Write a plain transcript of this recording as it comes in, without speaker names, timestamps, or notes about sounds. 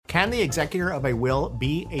Can the executor of a will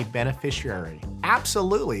be a beneficiary?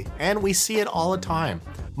 Absolutely, and we see it all the time.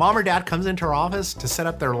 Mom or dad comes into our office to set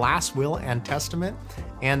up their last will and testament,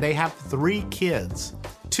 and they have 3 kids.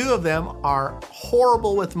 2 of them are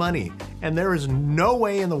horrible with money, and there is no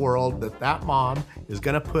way in the world that that mom is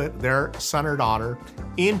gonna put their son or daughter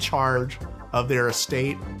in charge of their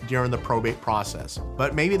estate during the probate process.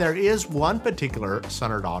 But maybe there is one particular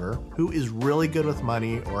son or daughter who is really good with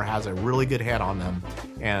money or has a really good head on them,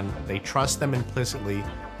 and they trust them implicitly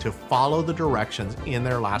to follow the directions in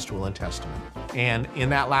their last will and testament. And in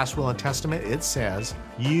that last will and testament, it says,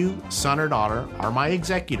 you, son or daughter, are my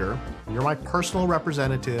executor. You're my personal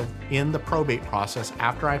representative in the probate process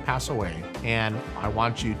after I pass away. And I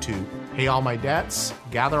want you to pay all my debts,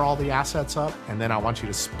 gather all the assets up, and then I want you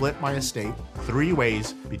to split my estate 3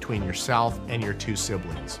 ways between yourself and your 2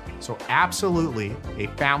 siblings. So absolutely, a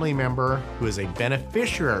family member who is a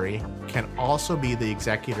beneficiary can also be the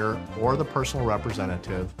executor or the personal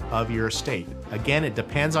representative of your estate. Again, it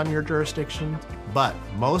depends on your jurisdiction, but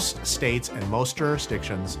most states and most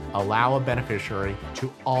jurisdictions allow a beneficiary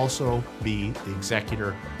to also be the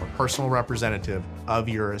executor or personal representative of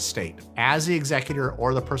your estate. As the executor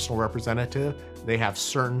or the personal representative, they have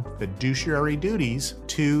certain fiduciary duties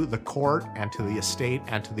to the court and to the estate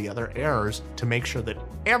and to the other heirs to make sure that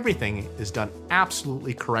everything is done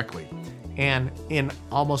absolutely correctly. And in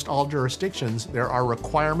almost all jurisdictions, there are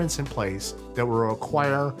requirements in place that will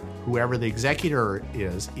require whoever the executor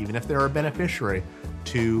is, even if they're a beneficiary,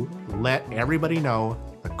 to let everybody know,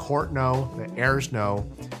 the court know, the heirs know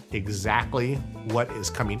exactly what is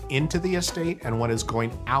coming into the estate and what is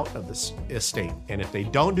going out of the estate. And if they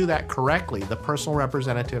don't do that correctly, the personal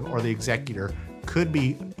representative or the executor could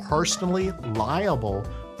be personally liable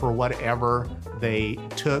for whatever they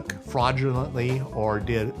took fraudulently or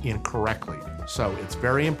did incorrectly. So it's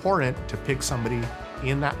very important to pick somebody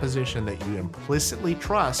in that position that you implicitly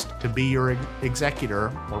trust to be your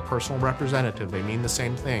executor or personal representative. They mean the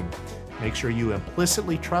same thing. Make sure you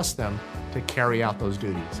implicitly trust them to carry out those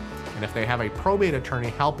duties. And if they have a probate attorney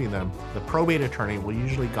helping them, the probate attorney will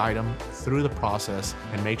usually guide them through the process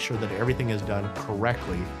and make sure that everything is done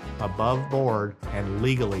correctly, above board, and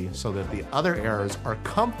legally, so that the other heirs are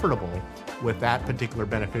comfortable with that particular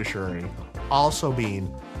beneficiary also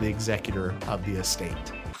being the executor of the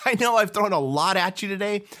estate. I know I've thrown a lot at you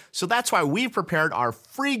today, so that's why we've prepared our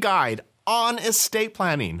free guide on estate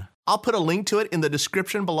planning. I'll put a link to it in the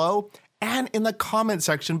description below and in the comment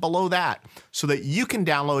section below that so that you can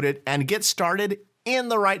download it and get started in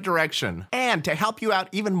the right direction. And to help you out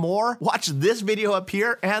even more, watch this video up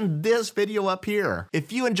here and this video up here.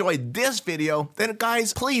 If you enjoyed this video, then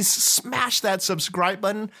guys, please smash that subscribe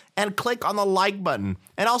button and click on the like button.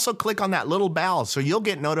 And also click on that little bell so you'll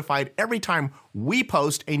get notified every time we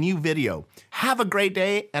post a new video. Have a great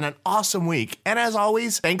day and an awesome week. And as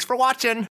always, thanks for watching.